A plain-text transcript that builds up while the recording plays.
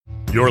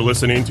You're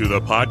listening to the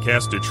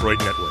Podcast Detroit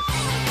Network.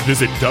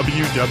 Visit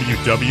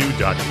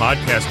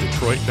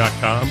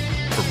www.podcastdetroit.com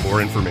for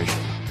more information.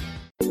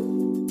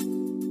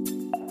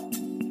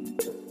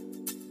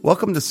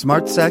 Welcome to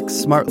Smart Sex,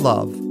 Smart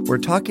Love, where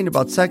talking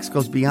about sex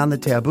goes beyond the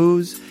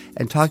taboos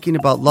and talking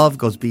about love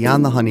goes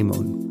beyond the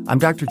honeymoon. I'm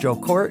Dr. Joe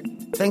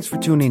Kort. Thanks for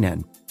tuning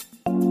in.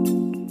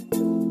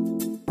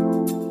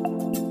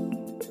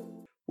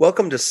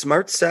 Welcome to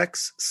Smart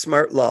Sex,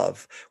 Smart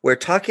Love, where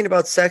talking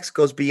about sex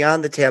goes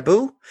beyond the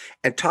taboo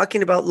and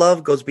talking about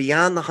love goes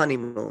beyond the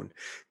honeymoon.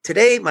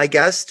 Today, my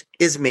guest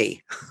is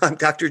me. I'm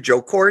Dr.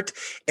 Joe Kort,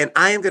 and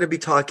I am going to be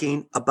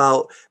talking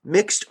about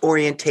mixed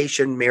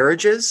orientation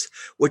marriages,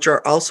 which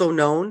are also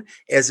known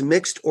as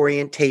mixed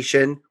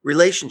orientation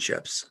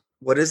relationships.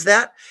 What is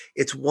that?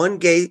 It's one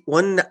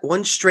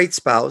straight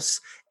spouse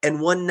and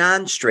one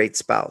non-straight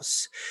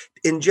spouse.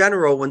 In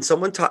general, when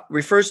someone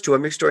refers to a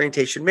mixed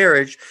orientation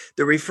marriage,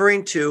 they're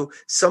referring to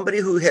somebody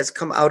who has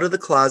come out of the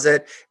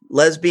closet,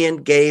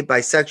 lesbian, gay,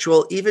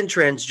 bisexual, even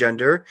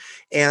transgender,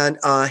 and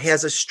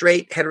has a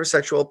straight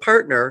heterosexual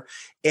partner,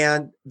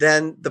 and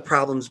then the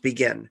problems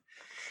begin.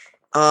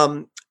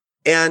 And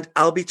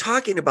I'll be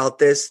talking about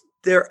this.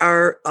 There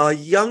are a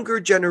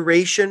younger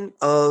generation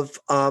of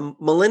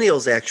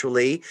millennials,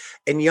 actually,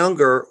 and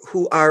younger,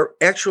 who are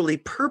actually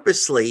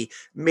purposely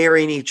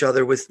marrying each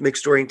other with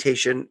mixed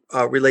orientation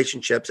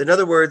relationships. In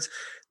other words,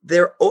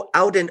 they're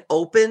out and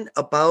open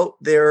about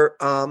their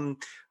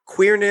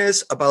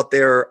queerness, about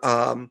their,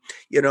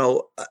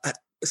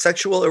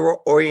 sexual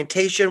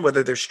orientation,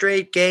 whether they're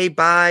straight, gay,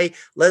 bi,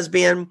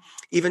 lesbian,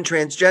 even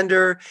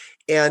transgender.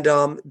 And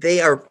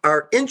they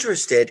are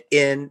interested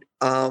in,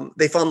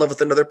 they fall in love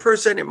with another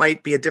person. It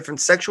might be a different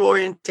sexual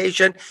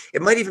orientation.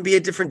 It might even be a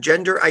different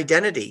gender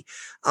identity.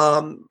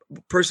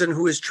 Person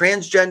who is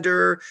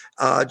transgender,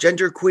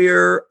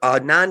 genderqueer,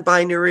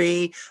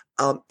 non-binary,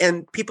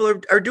 and people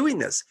are doing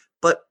this.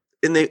 But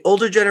in the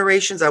older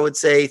generations, I would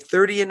say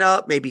 30 and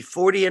up, maybe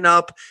 40 and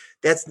up,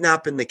 that's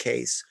not been the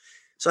case.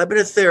 So I've been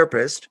a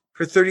therapist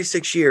for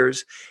 36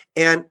 years,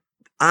 and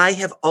I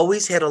have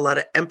always had a lot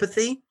of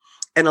empathy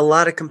and a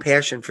lot of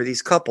compassion for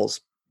these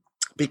couples,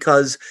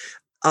 because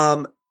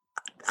I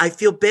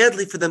feel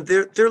badly for them.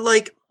 They're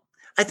like,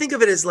 I think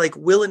of it as like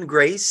Will and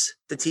Grace,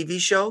 the TV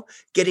show,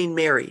 getting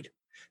married.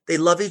 They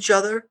love each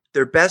other.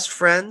 They're best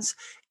friends.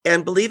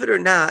 And believe it or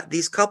not,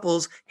 these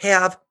couples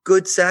have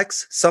good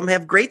sex. Some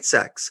have great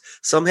sex.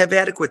 Some have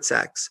adequate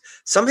sex.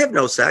 Some have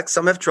no sex.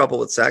 Some have trouble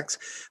with sex,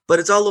 but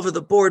it's all over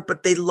the board.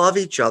 But they love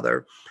each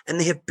other, and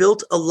they have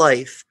built a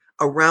life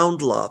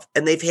around love,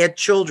 and they've had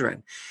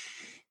children.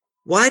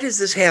 Why does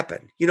this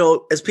happen? You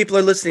know, as people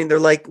are listening, they're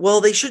like,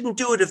 well, they shouldn't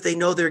do it if they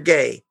know they're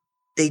gay.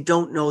 They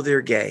don't know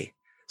they're gay.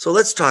 So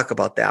let's talk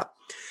about that.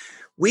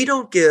 We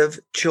don't give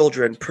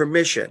children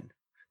permission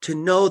to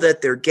know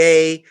that they're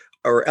gay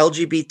or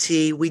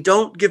LGBT. We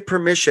don't give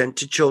permission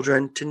to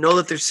children to know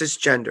that they're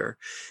cisgender.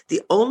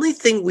 The only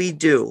thing we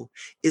do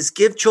is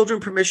give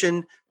children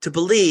permission to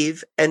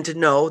believe and to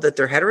know that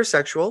they're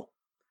heterosexual,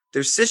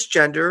 they're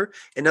cisgender.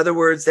 In other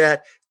words,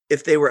 that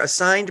if they were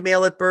assigned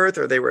male at birth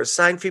or they were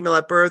assigned female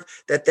at birth,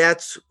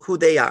 that's who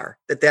they are,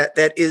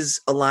 that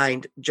is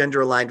aligned, gender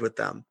aligned with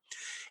them.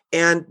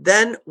 And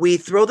then we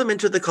throw them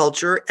into the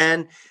culture.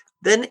 And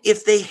then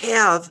if they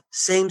have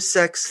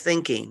same-sex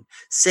thinking,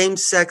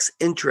 same-sex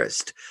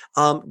interest,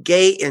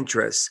 gay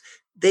interests,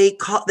 they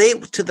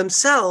to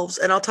themselves,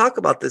 and I'll talk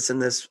about this in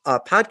this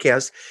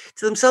podcast,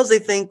 to themselves, they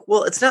think,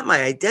 well, it's not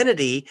my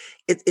identity.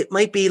 It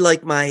might be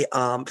like my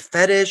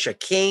fetish, a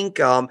kink,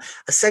 a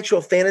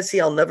sexual fantasy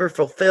I'll never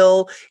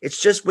fulfill.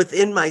 It's just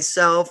within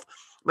myself.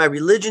 My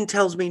religion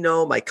tells me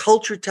no. My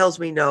culture tells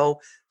me no.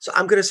 So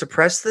I'm going to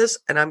suppress this,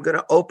 and I'm going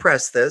to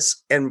oppress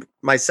this and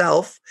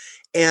myself,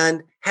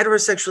 and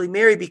heterosexually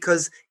marry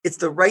because it's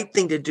the right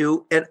thing to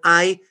do. And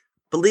I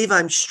believe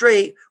I'm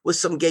straight with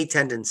some gay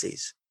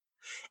tendencies.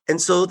 And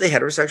so they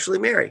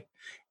heterosexually marry.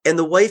 And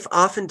the wife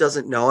often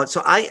doesn't know it.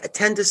 So I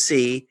tend to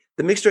see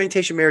the mixed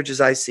orientation marriages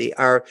I see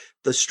are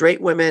the straight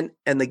women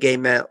and the gay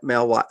male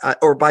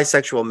or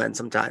bisexual men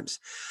sometimes,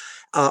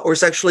 or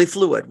sexually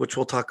fluid, which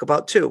we'll talk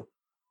about too.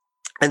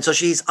 And so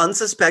she's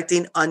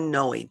unsuspecting,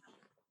 unknowing.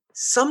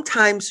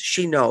 Sometimes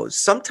she knows.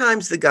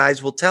 Sometimes the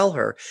guys will tell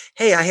her,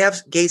 hey, I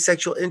have gay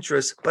sexual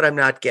interests, but I'm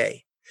not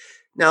gay.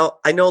 Now,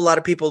 I know a lot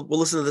of people will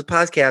listen to this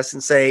podcast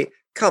and say,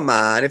 come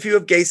on, if you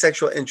have gay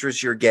sexual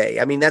interests, you're gay.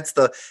 I mean, that's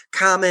the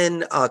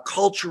common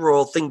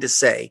cultural thing to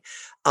say.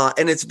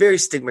 And it's very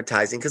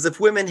stigmatizing, because if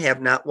women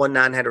have not one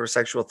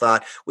non-heterosexual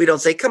thought, we don't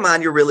say, come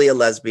on, you're really a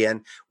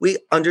lesbian. We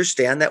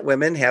understand that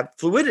women have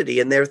fluidity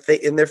in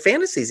their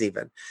fantasies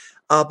even.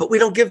 But we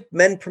don't give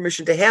men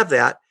permission to have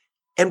that.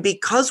 And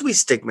because we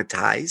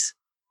stigmatize,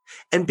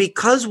 and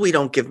because we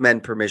don't give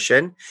men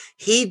permission,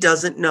 he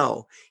doesn't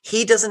know.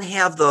 He doesn't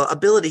have the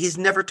ability. He's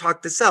never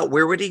talked this out.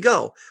 Where would he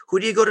go? Who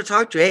do you go to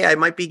talk to? Hey, I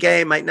might be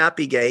gay. I might not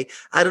be gay.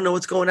 I don't know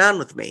what's going on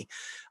with me.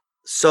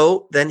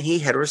 So then he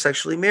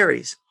heterosexually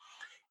marries.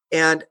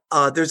 And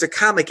there's a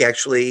comic,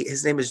 actually.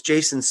 His name is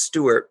Jason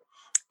Stewart.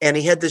 And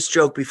he had this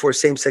joke before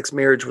same-sex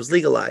marriage was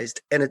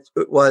legalized. And it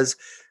was,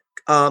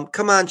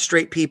 Come on,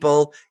 straight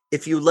people.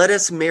 If you let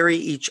us marry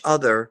each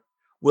other,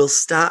 we'll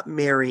stop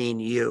marrying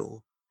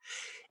you.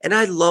 And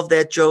I love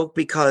that joke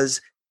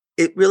because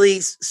it really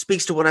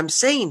speaks to what I'm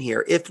saying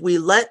here. If we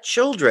let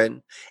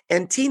children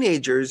and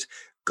teenagers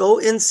go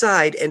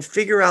inside and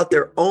figure out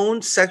their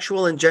own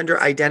sexual and gender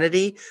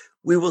identity,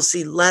 we will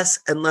see less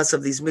and less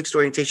of these mixed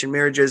orientation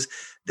marriages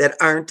that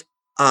aren't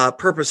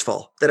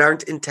purposeful, that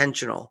aren't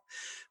intentional.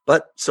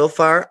 But so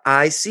far,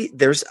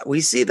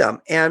 we see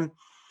them. And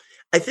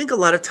I think a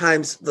lot of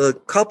times the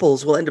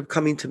couples will end up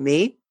coming to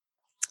me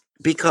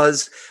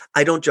because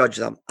I don't judge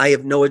them. I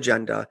have no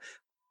agenda.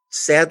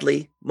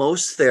 Sadly,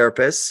 most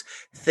therapists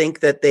think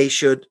that they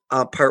should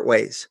part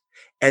ways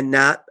and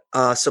not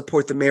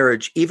support the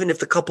marriage, even if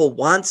the couple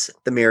wants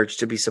the marriage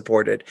to be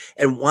supported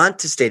and want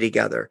to stay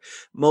together.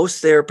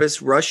 Most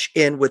therapists rush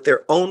in with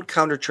their own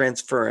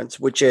countertransference,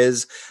 which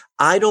is,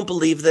 I don't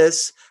believe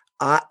this.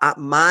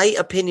 My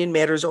opinion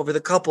matters over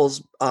the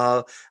couple's.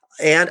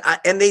 And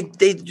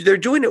they're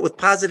doing it with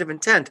positive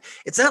intent.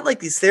 It's not like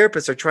these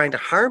therapists are trying to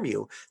harm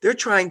you. They're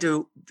trying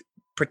to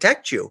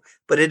protect you,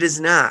 but it is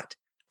not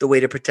the way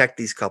to protect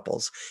these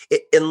couples,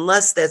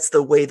 unless that's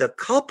the way the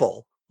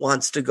couple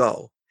wants to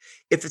go.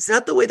 If it's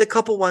not the way the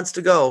couple wants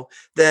to go,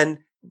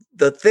 then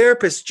the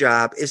therapist's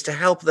job is to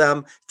help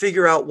them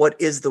figure out what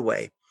is the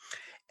way.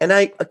 And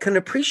I can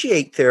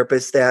appreciate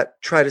therapists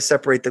that try to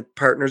separate the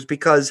partners,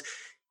 because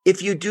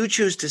if you do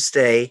choose to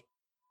stay,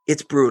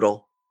 it's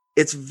brutal.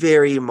 It's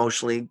very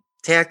emotionally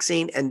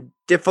taxing and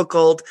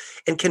difficult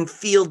and can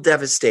feel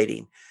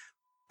devastating.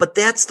 But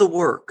that's the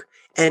work.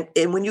 And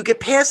when you get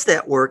past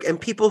that work, and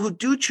people who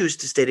do choose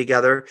to stay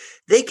together,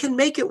 they can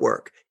make it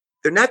work.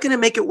 They're not going to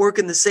make it work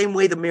in the same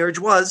way the marriage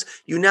was.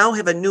 You now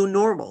have a new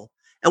normal.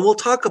 And we'll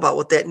talk about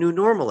what that new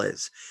normal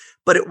is.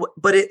 But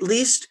at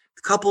least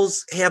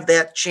couples have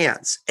that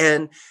chance.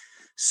 And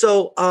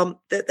so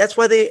that's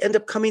why they end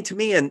up coming to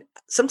me. And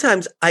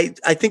sometimes I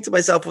think to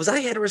myself, was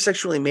I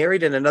heterosexually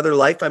married in another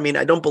life? I mean,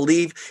 I don't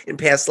believe in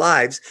past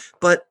lives,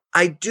 but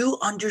I do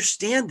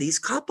understand these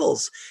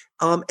couples.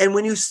 And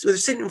when they're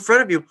sitting in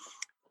front of you,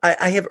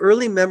 I have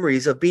early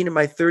memories of being in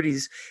my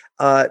 30s,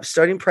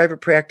 starting private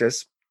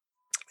practice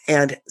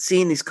and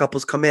seeing these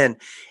couples come in.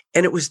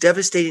 And it was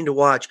devastating to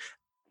watch.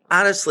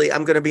 Honestly,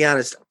 I'm going to be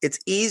honest. It's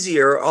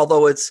easier,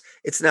 although it's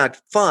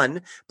not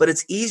fun, but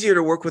it's easier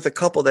to work with a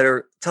couple that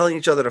are telling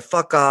each other to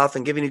fuck off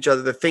and giving each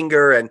other the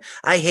finger and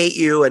I hate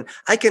you. And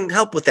I can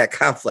help with that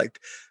conflict.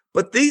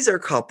 But these are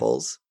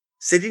couples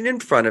sitting in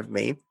front of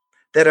me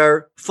that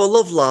are full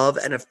of love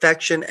and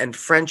affection and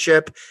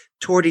friendship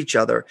toward each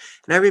other.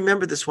 And I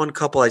remember this one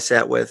couple I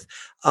sat with.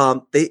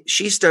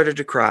 She started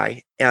to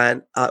cry,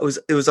 and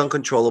it was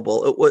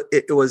uncontrollable.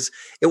 It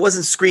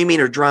wasn't screaming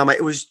or drama.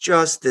 It was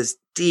just this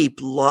deep,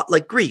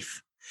 like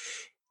grief.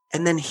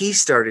 And then he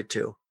started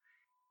to,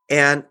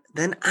 and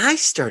then I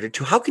started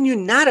to. How can you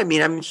not? I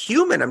mean, I'm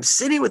human. I'm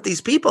sitting with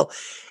these people.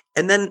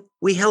 And then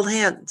we held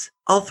hands,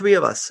 all three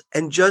of us,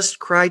 and just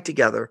cried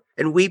together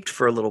and wept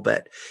for a little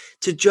bit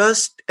to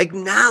just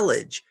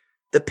acknowledge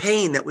the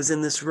pain that was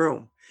in this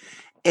room.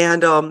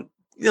 And,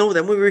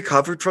 then we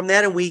recovered from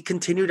that and we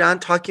continued on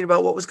talking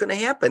about what was going to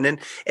happen. And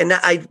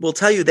I will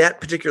tell you, that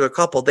particular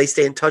couple, they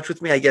stay in touch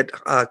with me. I get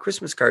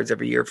Christmas cards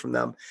every year from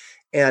them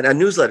and a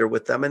newsletter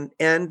with them,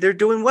 and they're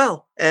doing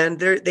well. And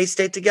they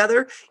stay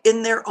together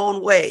in their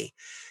own way.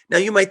 Now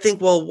you might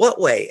think, well, what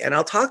way? And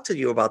I'll talk to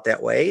you about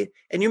that way.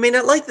 And you may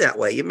not like that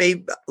way.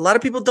 A lot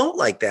of people don't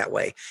like that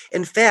way.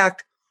 In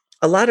fact,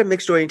 a lot of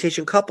mixed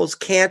orientation couples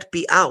can't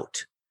be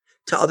out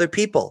to other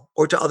people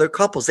or to other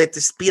couples. They have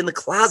to be in the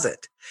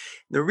closet.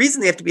 The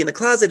reason they have to be in the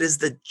closet is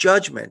the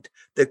judgment,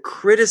 the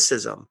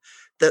criticism,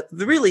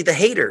 really the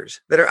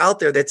haters that are out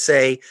there that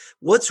say,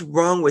 what's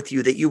wrong with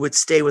you that you would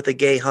stay with a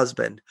gay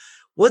husband?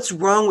 What's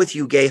wrong with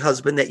you, gay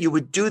husband, that you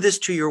would do this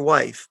to your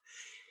wife?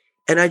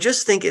 And I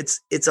just think it's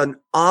an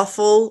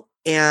awful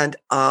and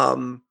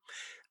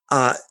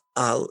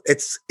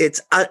it's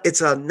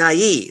a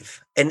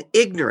naive and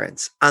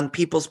ignorance on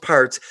people's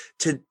parts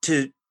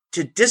to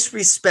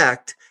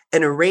disrespect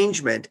an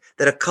arrangement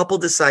that a couple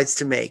decides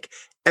to make.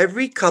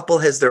 Every couple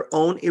has their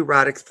own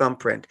erotic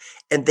thumbprint,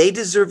 and they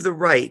deserve the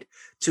right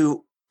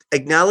to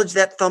acknowledge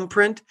that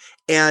thumbprint.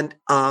 And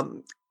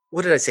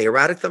what did I say?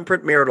 Erotic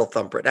thumbprint, marital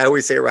thumbprint. I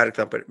always say erotic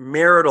thumbprint,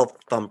 marital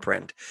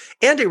thumbprint,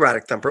 and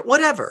erotic thumbprint,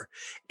 whatever.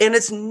 And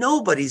it's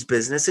nobody's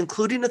business,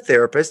 including a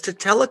therapist, to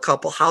tell a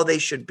couple how they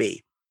should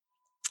be.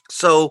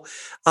 So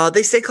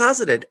they stay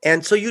closeted.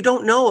 And so you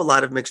don't know a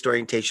lot of mixed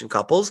orientation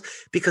couples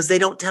because they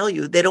don't tell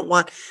you. They don't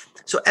want.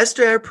 So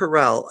Esther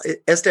Perel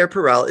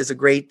is a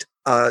great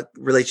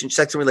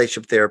sex and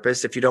relationship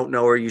therapist. If you don't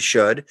know her, you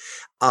should.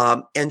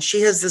 And she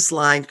has this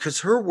line,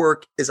 because her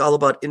work is all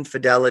about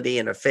infidelity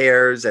and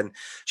affairs. And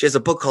she has a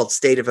book called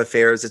State of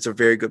Affairs. It's a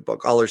very good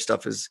book. All her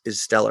stuff is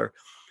stellar.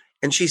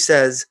 And she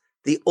says,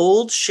 the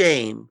old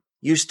shame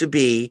used to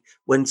be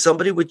when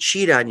somebody would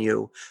cheat on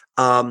you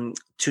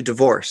to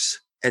divorce,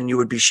 and you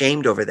would be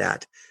shamed over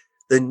that.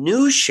 The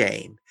new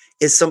shame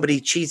is somebody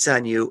cheats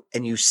on you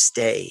and you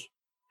stay.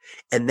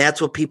 And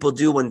that's what people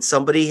do when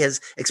somebody has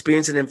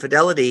experienced an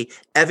infidelity.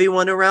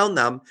 Everyone around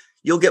them,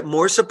 you'll get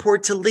more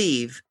support to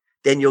leave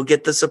than you'll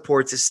get the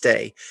support to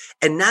stay.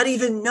 And not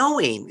even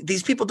knowing,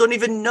 these people don't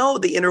even know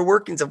the inner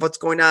workings of what's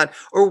going on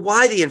or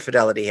why the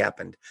infidelity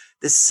happened.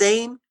 The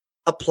same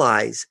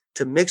applies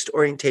to mixed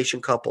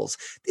orientation couples.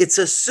 It's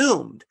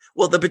assumed,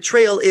 well, the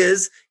betrayal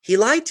is he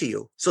lied to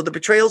you. So the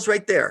betrayal's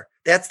right there.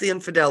 That's the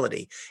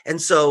infidelity.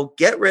 And so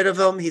get rid of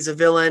him. He's a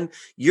villain.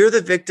 You're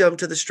the victim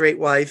to the straight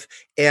wife,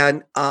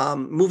 and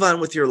move on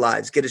with your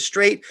lives. Get a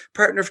straight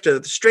partner to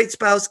the straight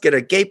spouse, get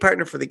a gay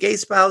partner for the gay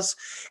spouse.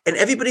 And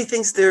everybody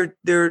thinks they're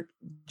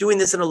doing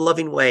this in a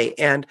loving way.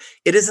 And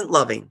it isn't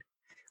loving.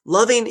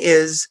 Loving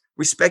is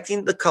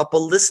respecting the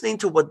couple, listening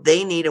to what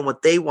they need and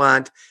what they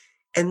want,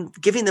 and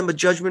giving them a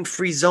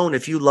judgment-free zone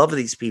if you love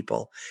these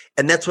people.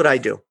 And that's what I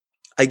do.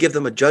 I give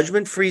them a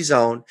judgment-free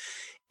zone.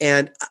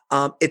 And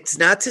it's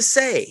not to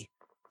say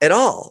at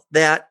all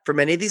that for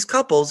many of these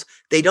couples,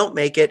 they don't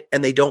make it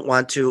and they don't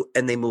want to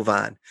and they move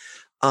on.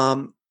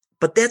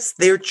 But that's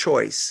their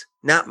choice,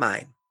 not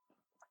mine.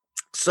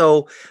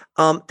 So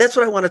that's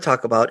what I want to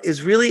talk about,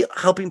 is really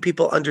helping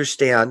people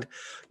understand,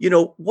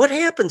 what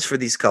happens for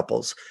these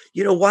couples,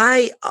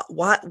 why,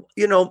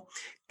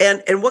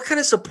 and what kind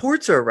of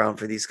supports are around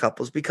for these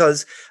couples,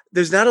 because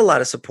there's not a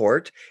lot of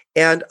support.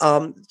 And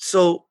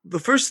so the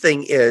first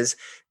thing is,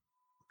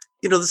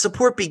 the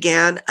support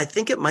began, I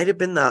think it might have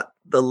been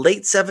the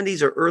late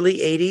 70s or early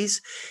 80s.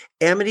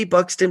 Amity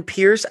Buxton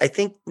Pierce, I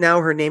think now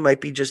her name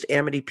might be just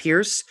Amity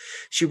Pierce.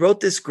 She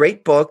wrote this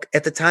great book.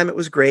 At the time it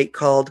was great,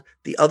 called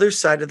The Other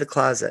Side of the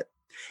Closet.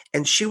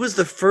 And she was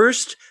the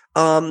first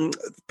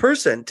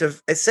person to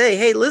say,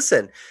 hey,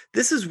 listen,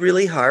 this is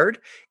really hard.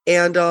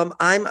 And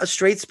I'm a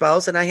straight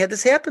spouse and I had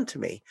this happen to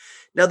me.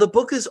 Now, the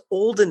book is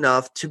old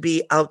enough to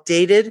be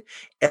outdated,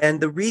 and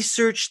the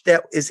research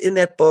that is in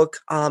that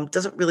book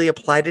doesn't really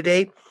apply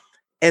today.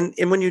 And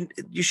when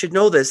you should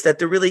know this, that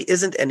there really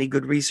isn't any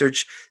good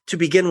research to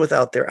begin with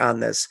out there on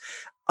this.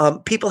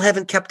 People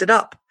haven't kept it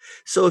up.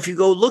 So if you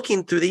go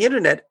looking through the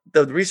internet,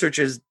 the research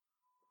is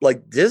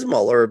like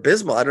dismal or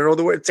abysmal. I don't know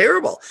the word.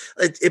 Terrible.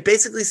 It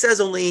basically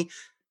says only,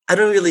 I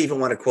don't really even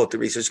want to quote the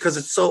research because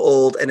it's so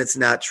old and it's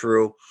not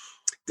true.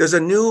 There's a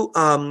new,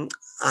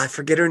 I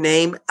forget her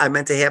name. I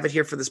meant to have it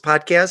here for this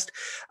podcast.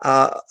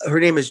 Her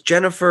name is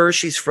Jennifer.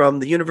 She's from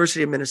the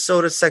University of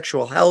Minnesota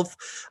Sexual Health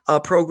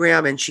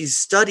program, and she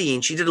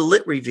did a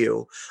lit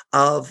review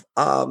of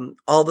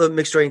all the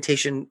mixed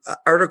orientation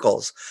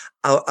articles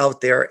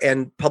out there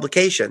and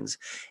publications.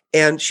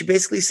 And she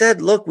basically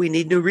said, look, we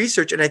need new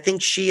research. And I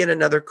think she and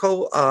another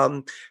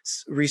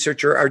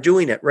researcher are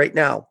doing it right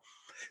now.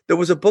 There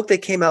was a book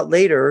that came out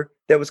later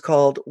that was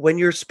called When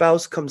Your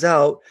Spouse Comes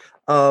Out,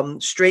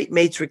 Straight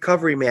Mates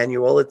Recovery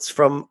Manual. It's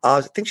from, I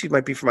think she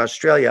might be from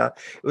Australia.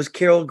 It was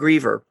Carol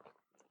Griever.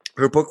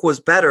 Her book was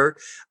better,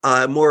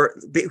 more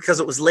because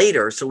it was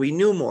later, so we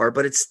knew more,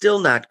 but it's still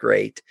not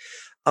great.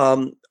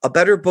 A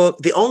better book,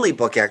 the only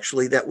book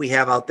actually that we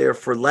have out there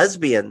for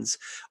lesbians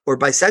or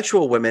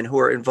bisexual women who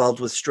are involved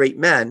with straight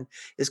men,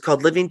 is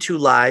called Living Two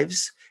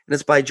Lives, and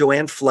it's by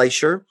Joanne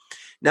Fleischer.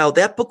 Now,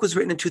 that book was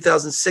written in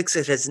 2006.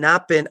 It has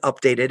not been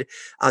updated.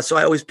 So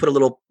I always put a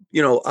little,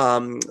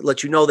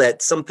 let you know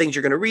that some things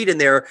you're going to read in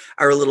there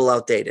are a little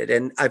outdated.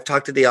 And I've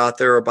talked to the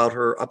author about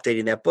her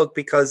updating that book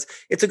because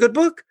it's a good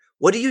book.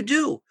 What do you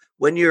do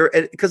when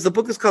because the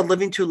book is called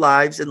Living Two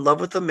Lives, in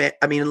love with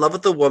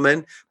a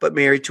woman, but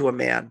married to a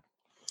man.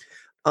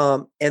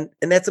 And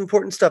that's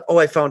important stuff. Oh,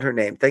 I found her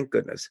name. Thank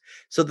goodness.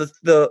 So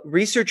the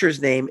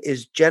researcher's name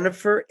is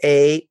Jennifer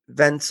A.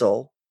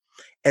 Wenzel.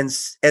 And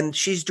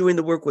she's doing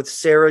the work with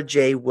Sarah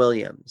J.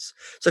 Williams.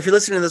 So if you're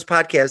listening to this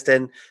podcast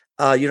and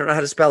you don't know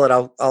how to spell it,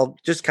 I'll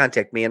just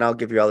contact me and I'll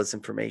give you all this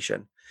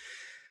information.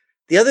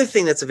 The other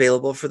thing that's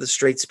available for the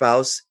straight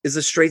spouse is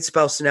the Straight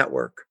Spouse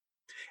Network.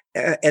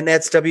 And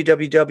that's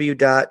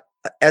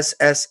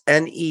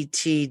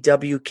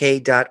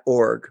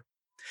www.ssnetwk.org.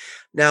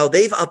 Now,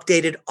 they've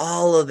updated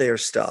all of their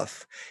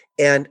stuff.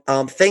 And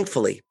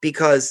thankfully,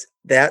 because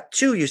that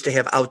too used to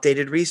have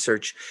outdated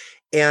research.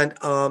 And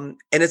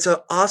it's an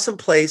awesome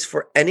place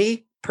for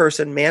any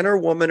person, man or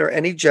woman or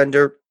any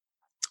gender,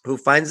 who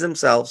finds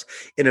themselves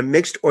in a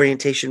mixed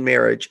orientation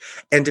marriage,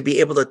 and to be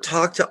able to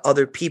talk to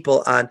other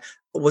people on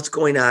what's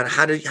going on.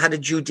 How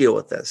did you deal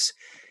with this?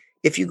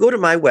 If you go to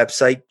my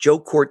website,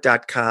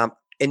 joecourt.com,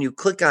 and you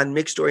click on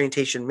mixed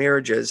orientation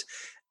marriages,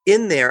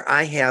 in there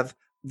I have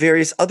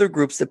various other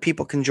groups that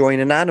people can join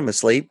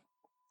anonymously.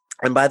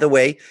 And by the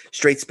way,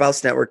 Straight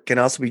Spouse Network can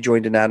also be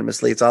joined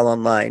anonymously. It's all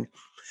online.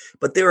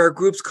 But there are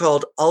groups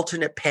called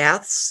Alternate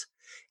Paths.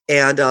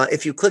 And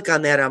if you click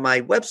on that on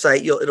my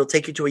website, it'll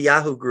take you to a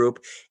Yahoo group,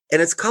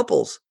 and it's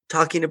couples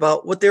talking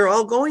about what they're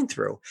all going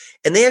through.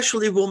 And they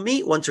actually will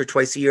meet once or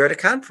twice a year at a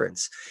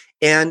conference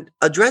and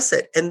address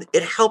it. And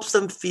it helps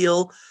them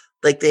feel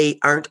like they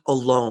aren't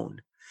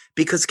alone.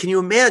 Because can you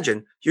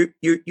imagine,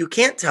 you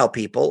can't tell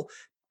people.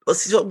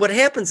 So what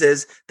happens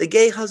is the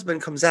gay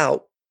husband comes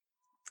out,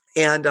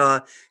 and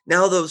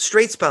now the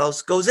straight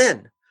spouse goes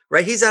in.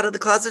 right? He's out of the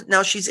closet.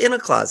 Now she's in a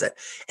closet.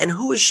 And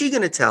who is she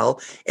going to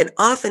tell? And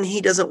often he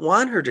doesn't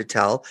want her to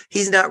tell.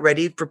 He's not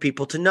ready for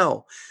people to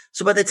know.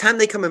 So by the time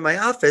they come in my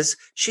office,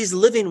 she's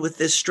living with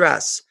this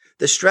stress,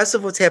 the stress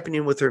of what's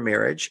happening with her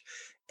marriage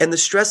and the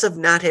stress of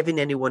not having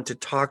anyone to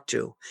talk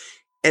to.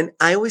 And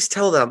I always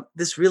tell them,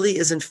 this really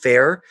isn't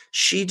fair.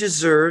 She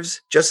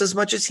deserves just as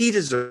much as he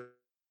deserves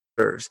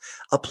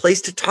a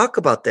place to talk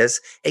about this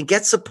and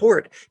get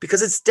support,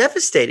 because it's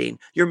devastating.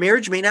 Your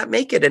marriage may not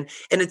make it. And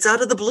it's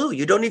out of the blue.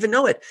 You don't even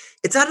know it.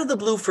 It's out of the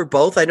blue for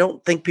both. I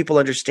don't think people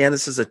understand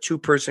this is a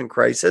two-person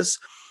crisis.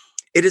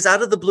 It is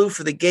out of the blue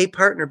for the gay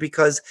partner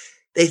because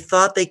they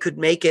thought they could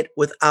make it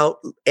without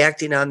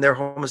acting on their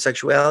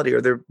homosexuality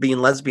or their being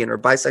lesbian or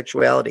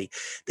bisexuality.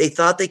 They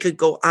thought they could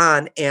go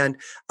on and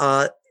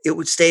it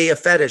would stay a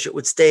fetish. It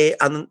would stay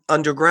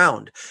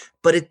underground,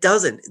 but it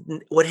doesn't.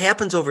 What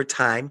happens over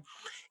time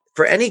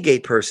for any gay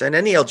person,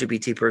 any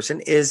LGBT person,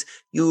 is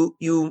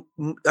you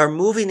are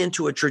moving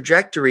into a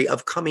trajectory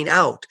of coming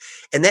out.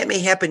 And that may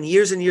happen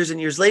years and years and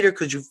years later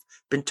because you've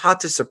been taught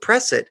to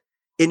suppress it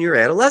in your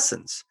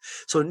adolescence.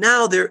 So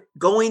now they're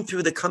going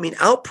through the coming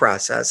out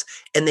process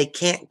and they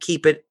can't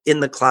keep it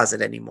in the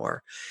closet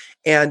anymore.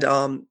 And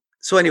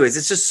so anyways,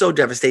 it's just so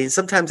devastating.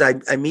 Sometimes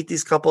I meet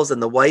these couples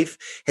and the wife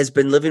has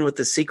been living with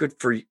the secret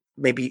for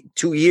maybe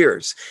 2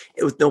 years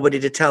with nobody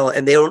to tell.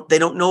 And they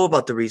don't know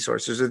about the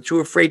resources. They're too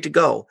afraid to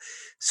go.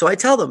 So I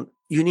tell them,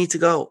 you need to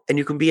go and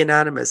you can be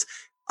anonymous.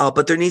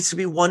 But there needs to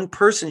be one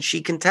person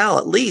she can tell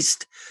at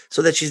least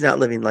so that she's not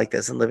living like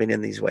this and living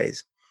in these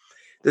ways.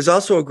 There's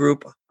also a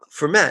group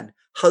for men,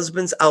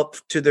 husbands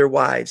out to their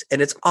wives, and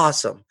it's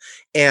awesome.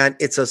 And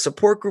it's a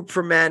support group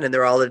for men, and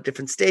they're all at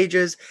different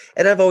stages.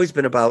 And I've always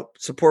been about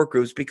support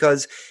groups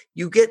because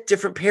you get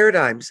different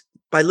paradigms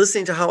by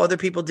listening to how other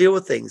people deal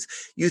with things.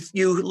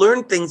 You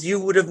learn things you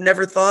would have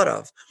never thought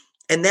of.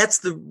 And that's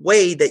the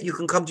way that you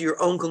can come to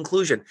your own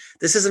conclusion.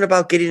 This isn't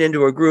about getting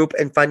into a group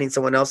and finding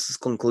someone else's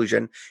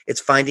conclusion. It's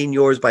finding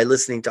yours by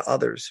listening to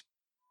others.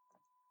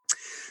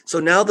 So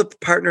now the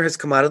partner has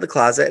come out of the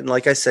closet. And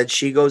like I said,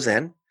 she goes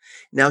in.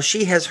 Now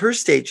she has her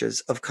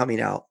stages of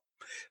coming out.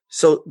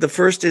 So the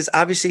first is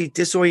obviously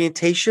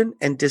disorientation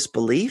and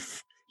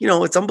disbelief.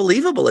 It's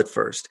unbelievable at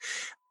first.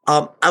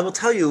 I will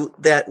tell you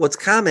that what's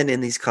common in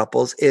these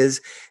couples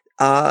is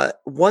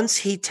once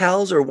he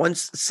tells or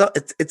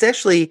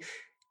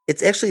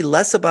it's actually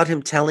less about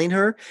him telling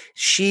her.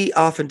 She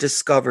often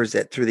discovers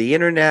it through the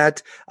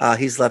internet.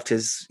 He's left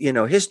his,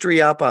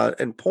 history up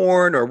in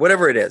porn or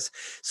whatever it is.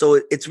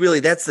 So it's really,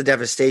 that's the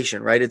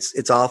devastation, right?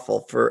 It's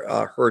awful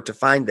for her to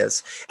find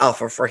this,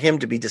 for him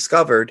to be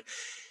discovered.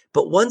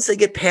 But once they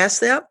get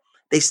past that,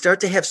 they start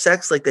to have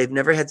sex like they've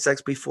never had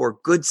sex before.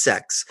 Good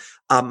sex,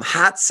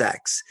 hot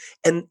sex.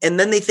 And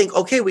then they think,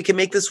 okay, we can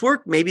make this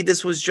work. Maybe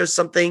this was just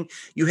something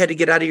you had to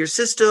get out of your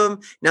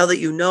system now that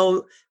you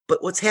know.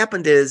 But what's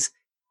happened is,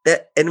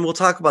 that, and we'll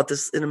talk about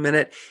this in a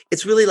minute,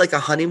 it's really like a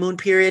honeymoon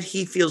period.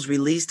 He feels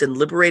released and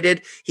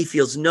liberated. He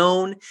feels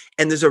known,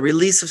 and there's a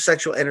release of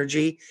sexual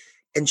energy.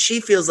 And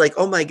she feels like,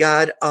 oh my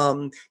God,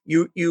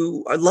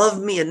 you love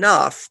me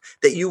enough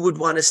that you would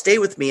want to stay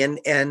with me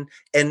and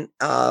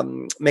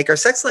make our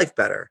sex life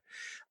better.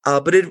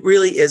 But it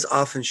really is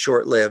often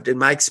short-lived. In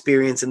my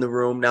experience in the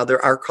room, now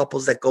there are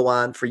couples that go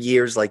on for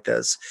years like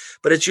this,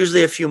 but it's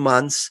usually a few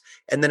months,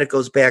 and then it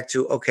goes back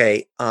to,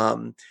 okay,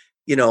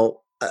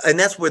 and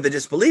that's where the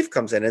disbelief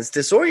comes in. It's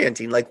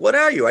disorienting. Like, what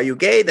are you? Are you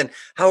gay? Then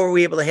how are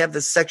we able to have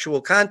this sexual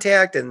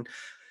contact? And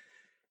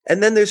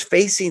then there's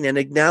facing and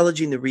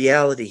acknowledging the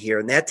reality here.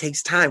 And that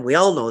takes time. We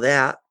all know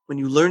that when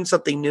you learn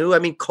something new. I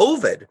mean,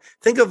 COVID,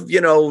 think of,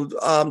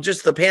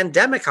 just the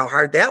pandemic, how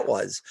hard that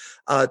was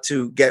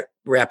to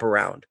wrap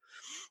around.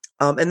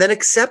 And then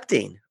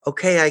accepting,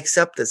 okay, I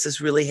accept this.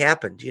 This really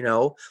happened.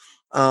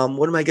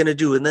 What am I going to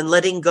do? And then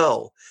letting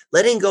go.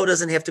 Letting go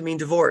doesn't have to mean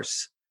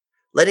divorce.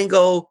 Letting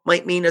go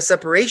might mean a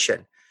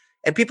separation.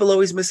 And people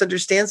always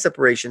misunderstand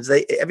separations.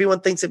 Everyone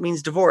thinks it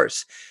means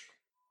divorce.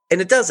 And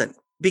it doesn't.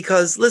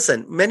 Because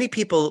listen, many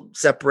people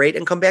separate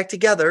and come back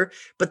together,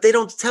 but they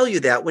don't tell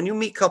you that. When you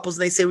meet couples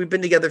and they say, we've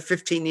been together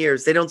 15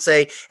 years, they don't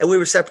say, and we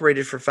were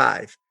separated for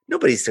 5.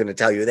 Nobody's going to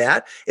tell you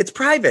that. It's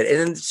private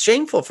and it's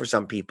shameful for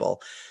some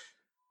people.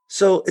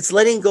 So it's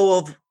letting go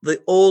of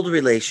the old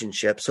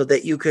relationship so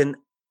that you can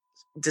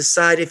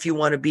decide if you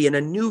want to be in a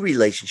new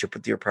relationship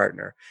with your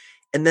partner.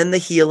 And then the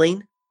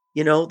healing,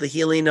 the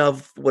healing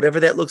of whatever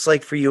that looks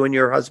like for you and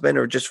your husband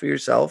or just for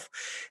yourself.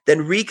 Then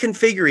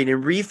reconfiguring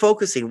and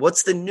refocusing.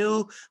 What's the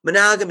new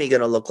monogamy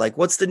going to look like?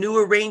 What's the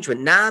new arrangement?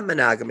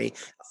 Non-monogamy?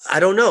 I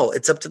don't know.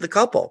 It's up to the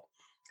couple.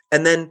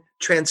 And then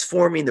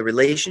transforming the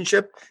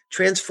relationship,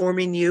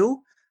 transforming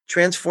you,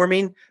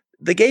 transforming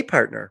the gay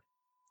partner.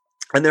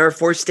 And there are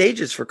 4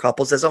 stages for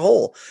couples as a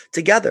whole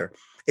together.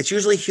 It's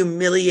usually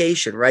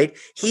humiliation, right?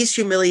 He's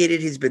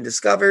humiliated. He's been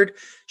discovered.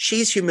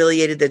 She's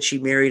humiliated that she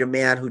married a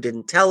man who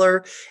didn't tell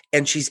her.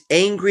 And she's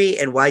angry.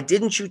 And why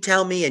didn't you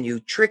tell me? And you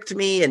tricked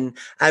me. And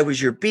I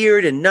was your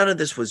beard. And none of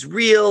this was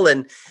real.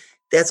 And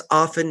that's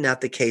often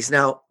not the case.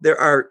 Now, there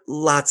are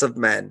lots of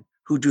men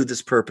who do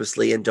this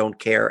purposely and don't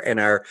care and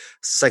are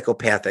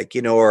psychopathic,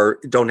 or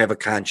don't have a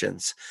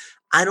conscience.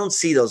 I don't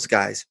see those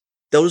guys.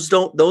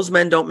 Those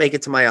men don't make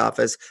it to my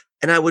office,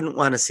 and I wouldn't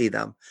want to see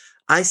them.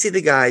 I see the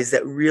guys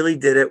that really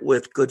did it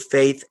with good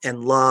faith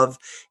and love,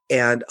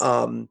 and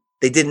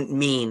they didn't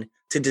mean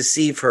to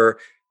deceive her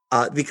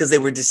because they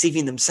were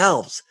deceiving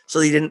themselves. So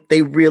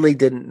they really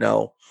didn't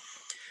know.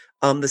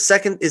 The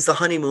second is the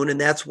honeymoon,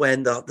 and that's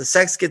when the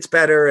sex gets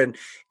better. And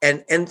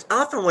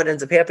often what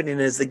ends up happening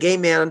is the gay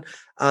man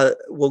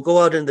will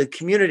go out in the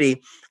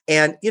community,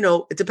 and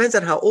it depends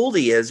on how old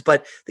he is,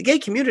 but the gay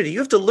community, you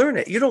have to learn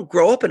it. You don't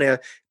grow up in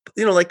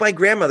like my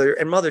grandmother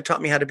and mother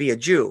taught me how to be a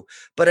Jew,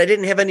 but I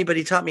didn't have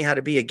anybody taught me how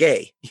to be a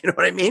gay. You know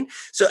what I mean?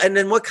 So, and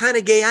then what kind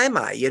of gay am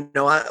I?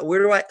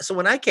 So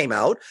when I came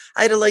out,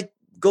 I had to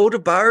go to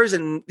bars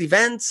and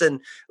events and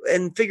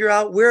figure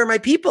out where are my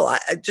people.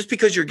 Just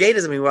because you're gay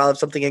doesn't mean we'll have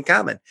something in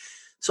common.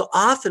 So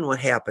often what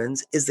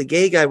happens is the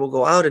gay guy will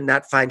go out and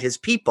not find his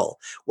people,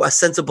 a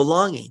sense of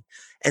belonging.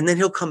 And then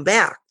he'll come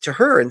back to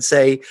her and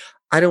say,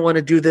 I don't want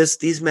to do this.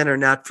 These men are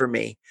not for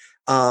me.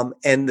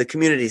 And the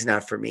community is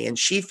not for me. And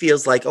she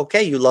feels like,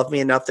 okay, you love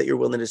me enough that you're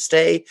willing to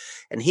stay.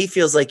 And he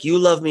feels like you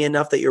love me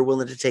enough that you're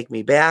willing to take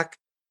me back.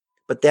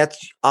 But that's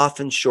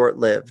often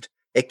short-lived.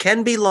 It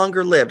can be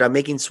longer lived. I'm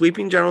making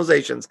sweeping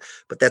generalizations,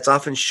 but that's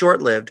often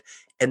short-lived.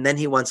 And then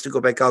he wants to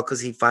go back out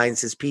because he finds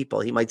his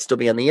people. He might still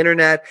be on the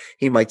internet.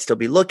 He might still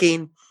be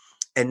looking.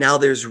 And now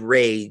there's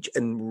rage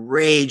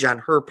on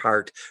her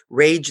part.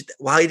 Rage.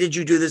 Why did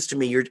you do this to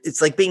me? It's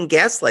like being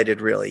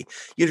gaslighted, really.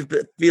 You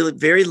feel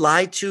very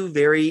lied to,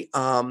 very,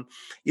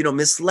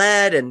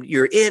 misled, and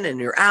you're in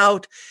and you're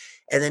out.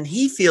 And then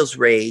he feels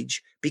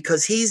rage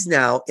because he's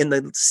now in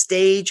the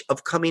stage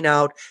of coming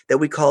out that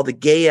we call the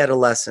gay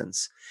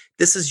adolescence.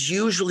 This is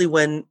usually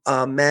when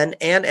men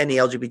and any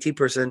LGBT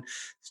person,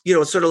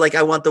 sort of like,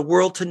 I want the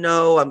world to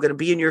know, I'm going to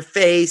be in your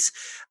face.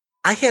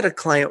 I've had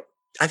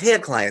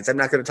clients, I'm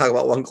not going to talk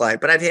about one client,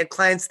 but I've had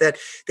clients that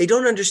they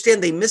don't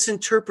understand, they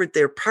misinterpret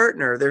their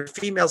partner, their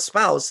female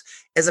spouse,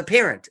 as a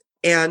parent.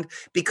 And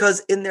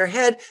because in their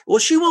head, well,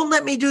 she won't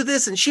let me do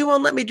this and she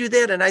won't let me do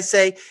that. And I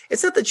say,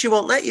 it's not that she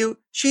won't let you.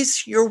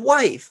 She's your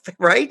wife,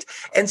 right?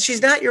 And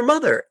she's not your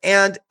mother.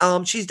 And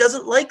she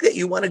doesn't like that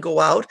you want to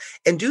go out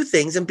and do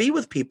things and be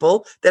with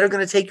people that are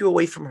going to take you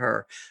away from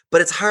her.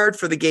 But it's hard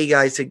for the gay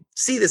guys to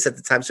see this at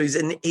the time. So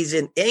he's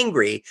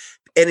angry,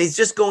 and he's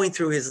just going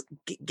through his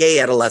gay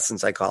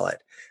adolescence, I call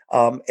it.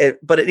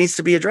 But it needs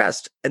to be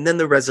addressed. And then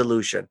the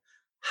resolution.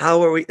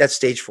 That's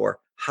stage 4.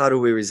 How do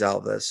we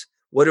resolve this?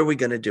 What are we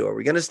going to do? Are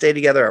we going to stay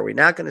together? Are we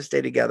not going to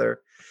stay together?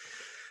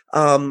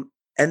 And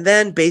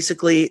then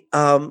basically,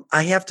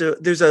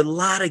 there's a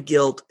lot of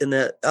guilt in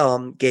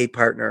the gay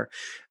partner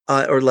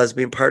or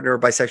lesbian partner or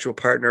bisexual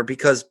partner,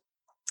 because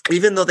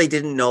even though they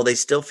didn't know, they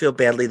still feel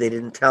badly. They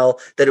didn't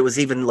tell that it was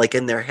even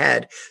in their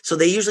head. So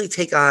they usually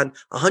take on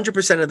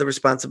 100% of the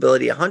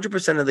responsibility,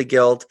 100% of the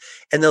guilt.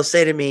 And they'll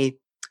say to me,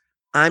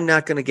 I'm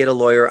not going to get a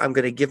lawyer. I'm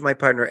going to give my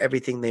partner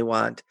everything they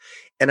want.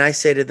 And I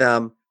say to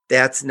them,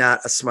 that's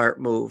not a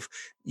smart move.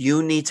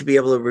 You need to be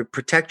able to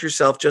protect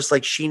yourself just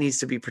like she needs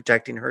to be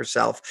protecting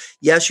herself.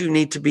 Yes, you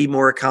need to be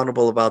more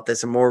accountable about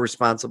this and more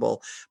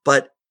responsible,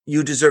 but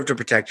you deserve to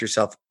protect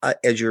yourself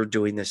as you're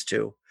doing this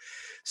too.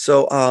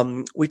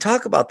 So we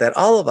talk about that,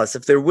 all of us,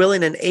 if they're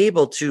willing and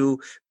able to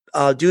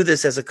do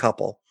this as a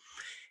couple.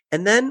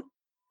 And then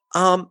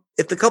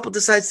if the couple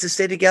decides to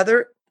stay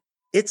together,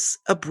 it's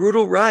a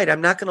brutal ride.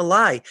 I'm not going to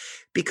lie,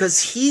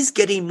 because he's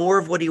getting more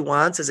of what he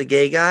wants as a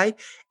gay guy,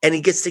 and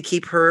he gets to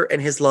keep her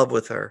and his love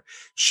with her.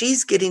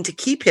 She's getting to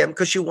keep him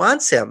because she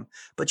wants him,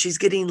 but she's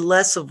getting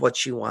less of what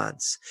she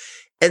wants.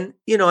 And,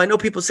 I know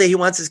people say he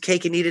wants his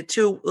cake and eat it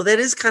too. Well, that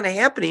is kind of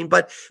happening,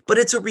 but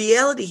it's a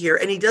reality here.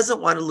 And he doesn't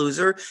want to lose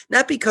her,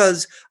 not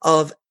because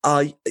of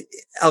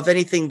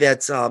anything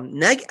that's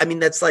negative. I mean,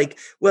 that's like,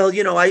 well,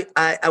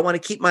 I want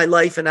to keep my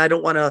life, and I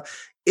don't want to,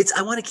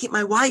 I want to keep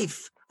my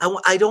wife.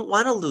 I don't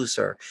want to lose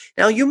her.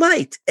 Now you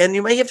might, and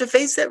you may have to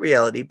face that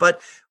reality. But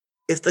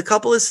if the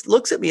couple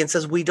looks at me and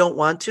says, we don't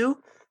want to,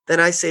 then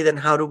I say, then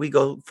how do we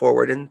go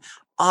forward? And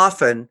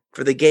often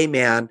for the gay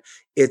man,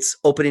 it's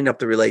opening up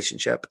the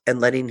relationship and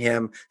letting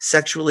him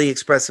sexually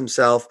express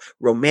himself,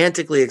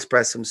 romantically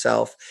express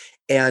himself.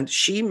 And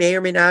she may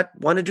or may not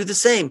want to do the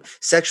same,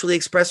 sexually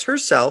express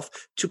herself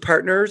to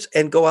partners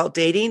and go out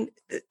dating.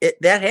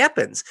 That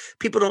happens.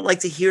 People don't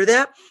like to hear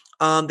that.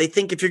 They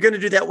think, if you're going to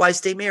do that, why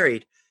stay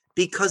married?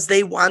 Because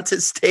they want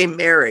to stay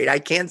married. I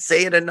can't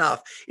say it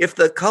enough. If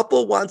the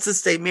couple wants to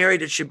stay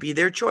married, it should be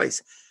their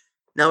choice.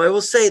 Now, I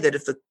will say that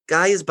if the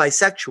guy is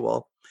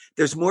bisexual,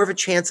 there's more of a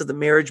chance of the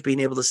marriage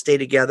being able to stay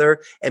together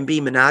and be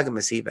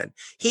monogamous even.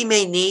 He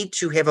may need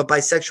to have a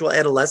bisexual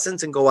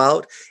adolescence and go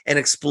out and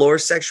explore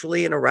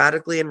sexually and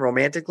erotically and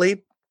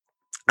romantically.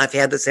 I've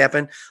had this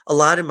happen a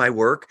lot in my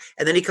work.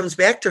 And then he comes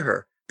back to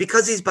her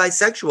because he's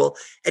bisexual,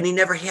 and he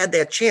never had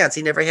that chance.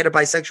 He never had a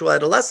bisexual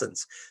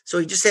adolescence. So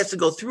he just has to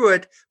go through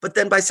it. But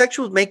then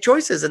bisexuals make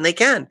choices, and they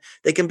can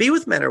be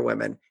with men or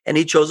women. And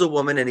he chose a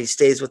woman, and he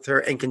stays with her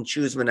and can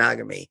choose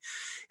monogamy.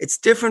 It's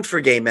different for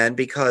gay men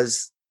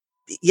because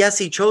yes,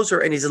 he chose her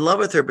and he's in love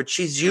with her, but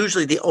she's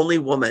usually the only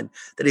woman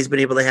that he's been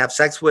able to have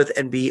sex with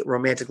and be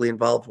romantically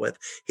involved with.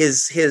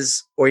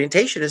 His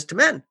orientation is to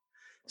men.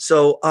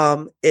 So,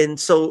 and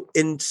so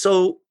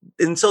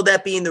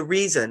that being the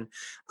reason,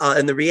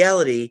 and the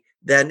reality,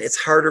 then it's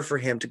harder for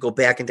him to go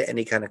back into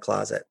any kind of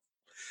closet.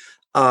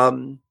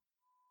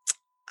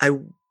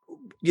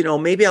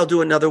 Maybe I'll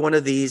do another one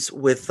of these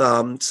with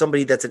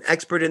somebody that's an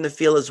expert in the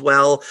field as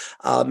well.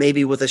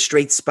 Maybe with a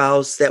straight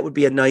spouse. That would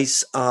be a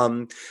nice,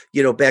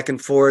 back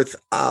and forth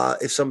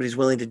if somebody's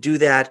willing to do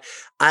that.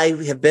 I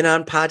have been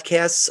on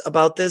podcasts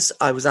about this.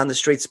 I was on the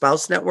Straight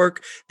Spouse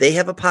Network. They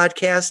have a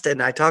podcast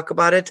and I talk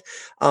about it.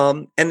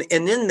 And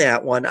in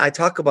that one, I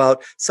talk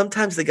about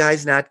sometimes the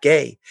guy's not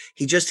gay.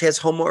 He just has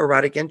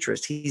homoerotic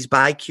interest. He's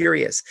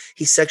bi-curious.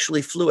 He's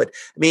sexually fluid.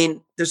 I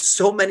mean, there's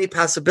so many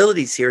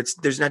possibilities here.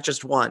 There's not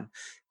just one.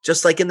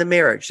 Just like in the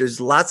marriage, there's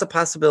lots of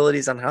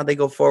possibilities on how they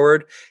go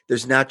forward.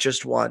 There's not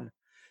just one.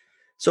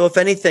 So if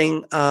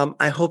anything,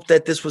 I hope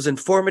that this was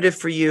informative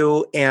for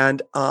you.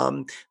 And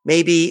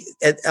maybe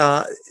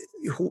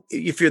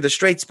if you're the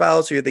straight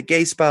spouse or you're the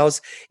gay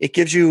spouse, it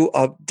gives you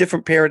a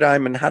different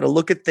paradigm on how to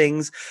look at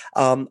things.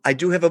 I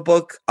do have a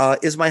book,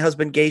 Is My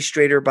Husband Gay,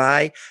 Straight or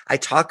Bi? I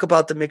talk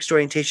about the mixed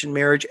orientation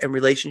marriage and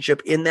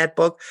relationship in that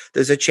book.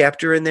 There's a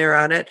chapter in there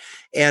on it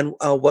and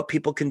what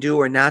people can do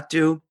or not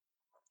do.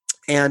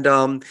 And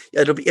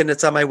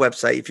it's on my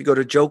website. If you go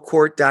to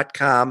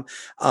joecourt.com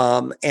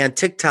and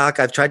TikTok,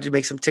 I've tried to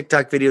make some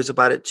TikTok videos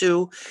about it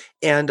too.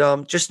 And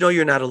just know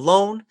you're not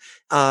alone,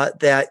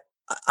 that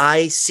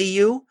I see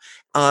you.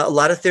 A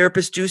lot of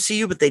therapists do see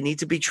you, but they need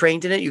to be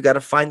trained in it. You got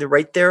to find the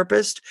right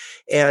therapist.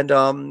 And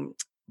I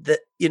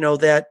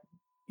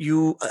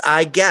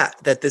get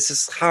that this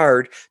is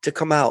hard to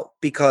come out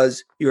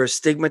because you're a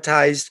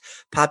stigmatized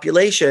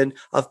population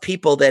of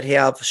people that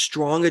have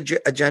strong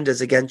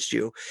agendas against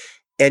you.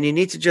 And you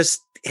need to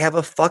just have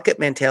a fuck it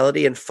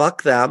mentality and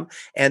fuck them.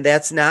 And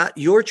that's not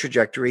your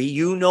trajectory.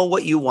 You know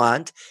what you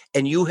want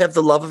and you have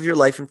the love of your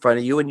life in front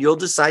of you and you'll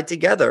decide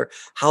together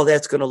how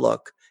that's going to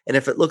look. And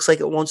if it looks like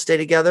it won't stay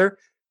together,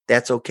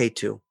 that's okay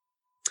too.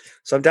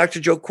 So I'm Dr.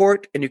 Joe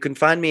Court and you can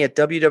find me at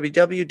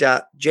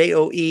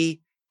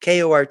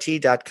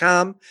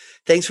www.joekort.com.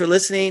 Thanks for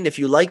listening. If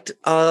you liked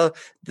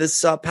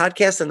this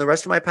podcast and the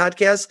rest of my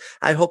podcasts,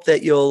 I hope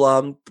that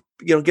you'll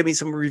give me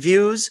some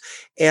reviews,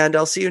 and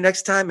I'll see you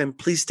next time, and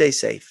please stay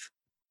safe.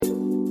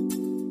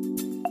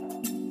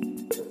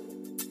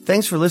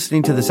 Thanks for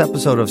listening to this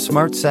episode of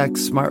Smart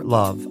Sex, Smart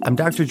Love. I'm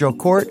Dr. Joe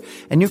Court,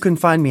 and you can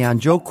find me on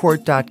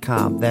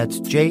joecourt.com. That's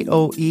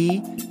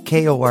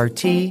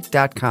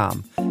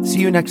JoeKort.com.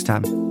 See you next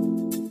time.